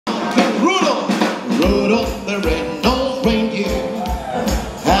Rudolph the red-nosed reindeer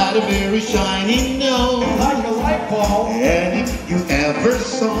had a very shiny nose, like a light bulb. and if you ever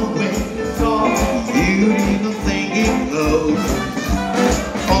saw it, you'd even think it glowed.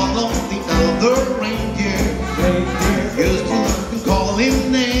 All of the other reindeer used to look and call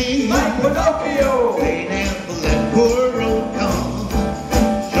him names, Like Pinocchio. they never let poor old Tom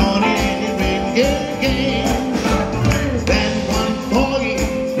join in any reindeer game. Then one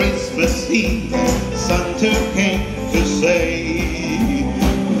foggy Christmas Eve, Santa came to say,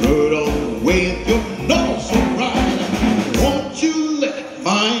 Rudolph, with your nose so bright, won't you let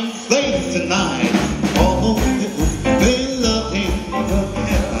mine play tonight? All the people, they love him.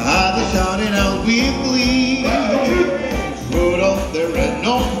 They shouting out with glee.